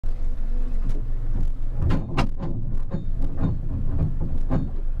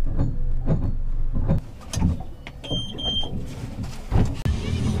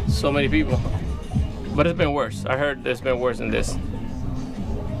so many people. But it's been worse. I heard it's been worse than this.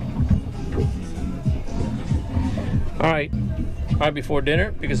 Alright, right before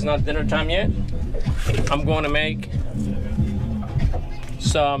dinner, because it's not dinner time yet, I'm going to make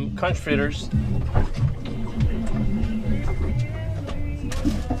some Conch Fritters.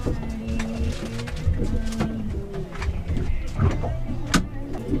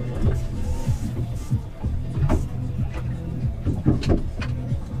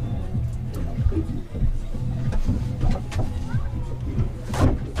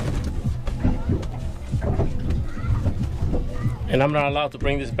 And I'm not allowed to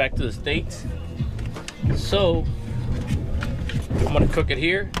bring this back to the States. So I'm gonna cook it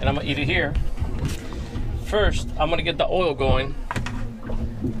here and I'm gonna eat it here. First, I'm gonna get the oil going.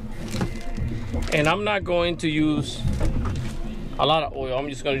 And I'm not going to use a lot of oil. I'm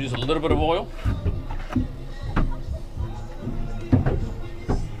just gonna use a little bit of oil.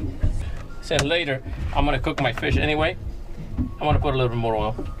 Since later, I'm gonna cook my fish anyway, I'm gonna put a little bit more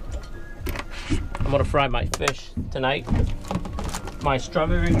oil. I'm gonna fry my fish tonight. My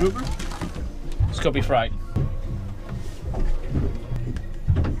strawberry grouper, it's gonna be fried.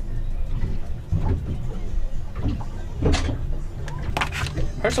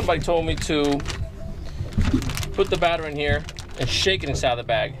 Heard somebody told me to put the batter in here and shake it inside the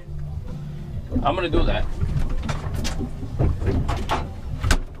bag. I'm gonna do that.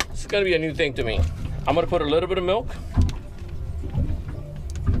 It's gonna be a new thing to me. I'm gonna put a little bit of milk.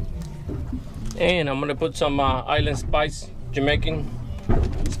 And I'm gonna put some island spice, Jamaican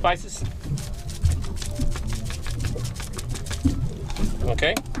spices.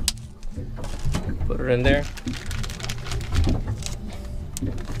 Okay. Put it in there.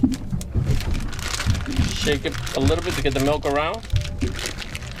 Shake it a little bit to get the milk around.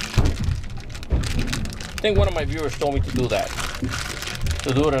 I think one of my viewers told me to do that.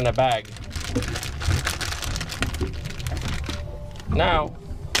 To do it in a bag. Now,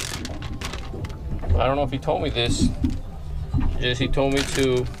 I don't know if he told me this. Yes, he told me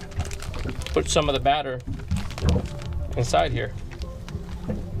to put some of the batter inside here.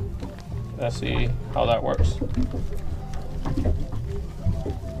 Let's see how that works.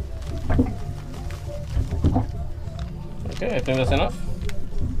 Okay, I think that's enough.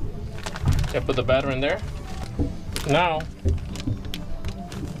 I put the batter in there. Now,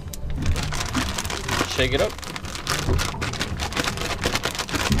 shake it up.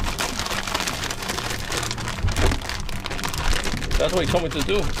 That's what he told me to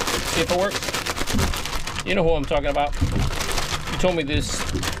do. See if it works. You know who I'm talking about. He told me this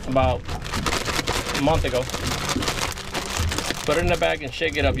about a month ago. Put it in the bag and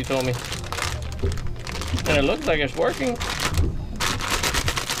shake it up, you told me. And it looks like it's working.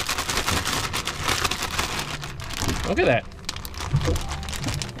 Look at that.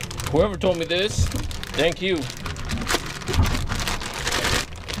 Whoever told me this, thank you.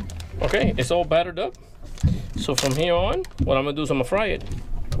 Okay, it's all battered up. So from here on, what I'm gonna do is I'm gonna fry it.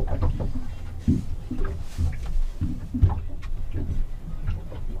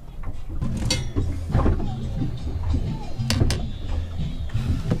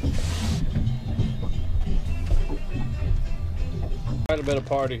 Quite a bit of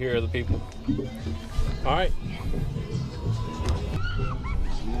party here, the people. All right.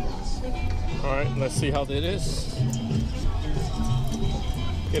 All right, let's see how that is.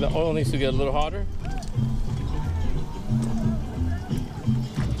 Okay, the oil needs to get a little hotter.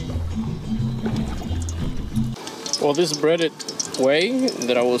 Well, this breaded way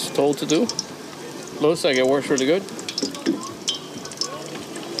that I was told to do looks like it works really good.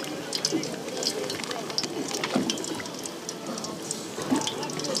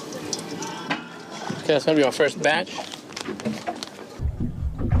 Okay, that's gonna be our first batch.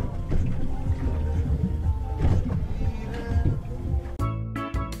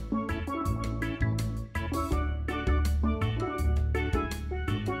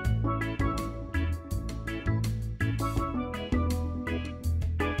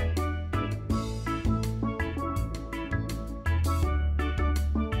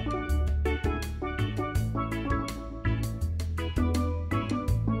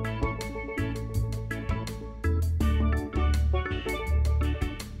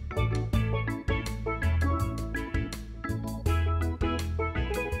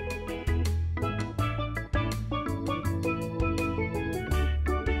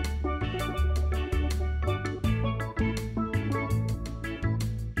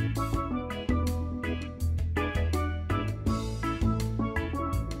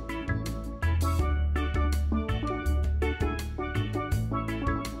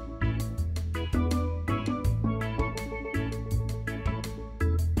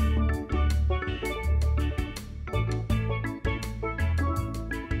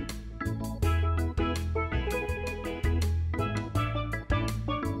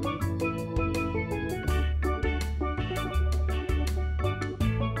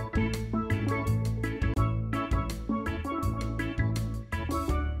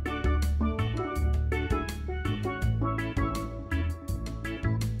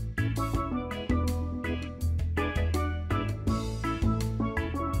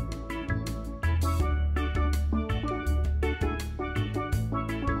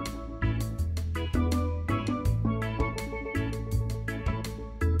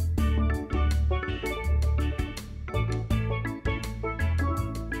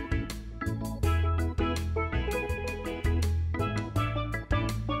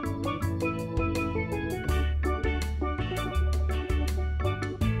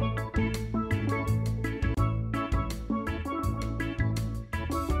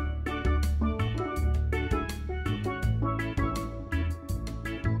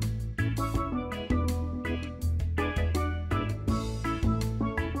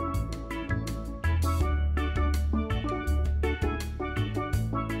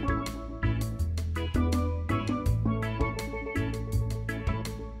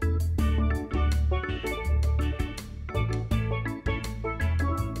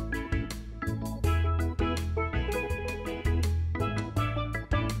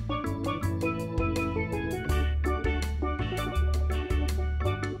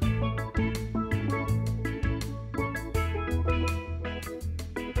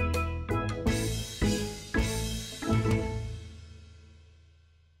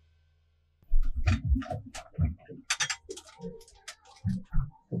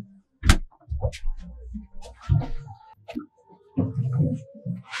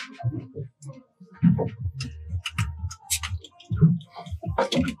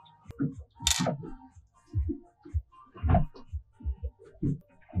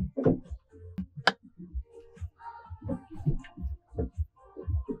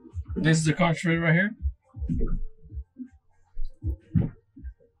 This is the conch fritter right here.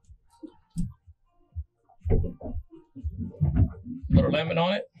 Little lemon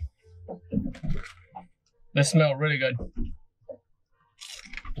on it. They smell really good.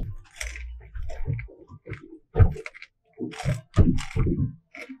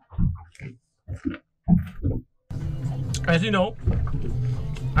 As you know,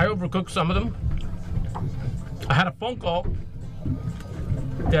 I overcooked some of them. I had a phone call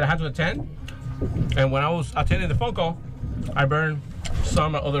that I had to attend, and when I was attending the phone call, I burned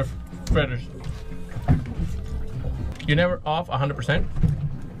some other fritters. You're never off 100%.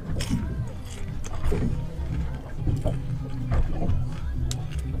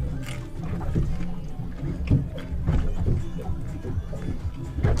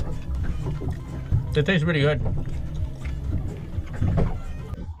 It tastes really good.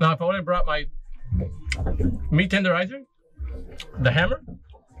 Now, if I would have brought my meat tenderizer, the hammer,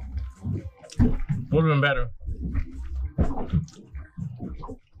 would have been better.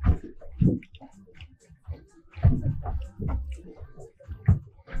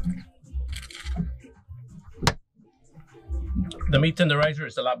 The meat tenderizer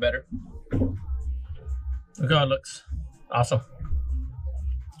is a lot better. Look how it looks. Awesome.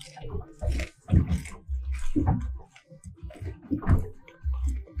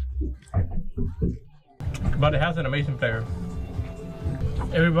 But it has an amazing flavor.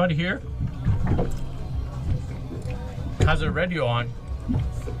 Everybody here has a radio on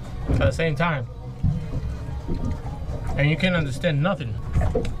at the same time, and you can't understand nothing.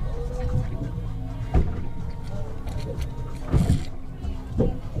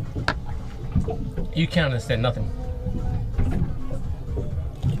 You can't understand nothing.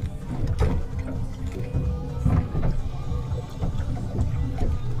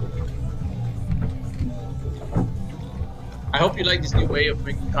 I hope you like this new way of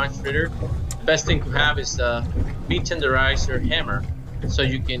making conch fritter. The best thing to have is a meat tenderizer hammer, so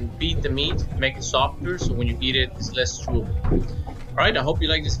you can beat the meat, make it softer, so when you eat it, it's less chewable. Alright, I hope you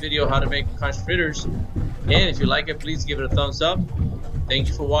like this video, how to make conch fritters. And if you like it, please give it a thumbs up. Thank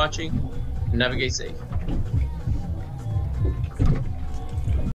you for watching, and navigate safe.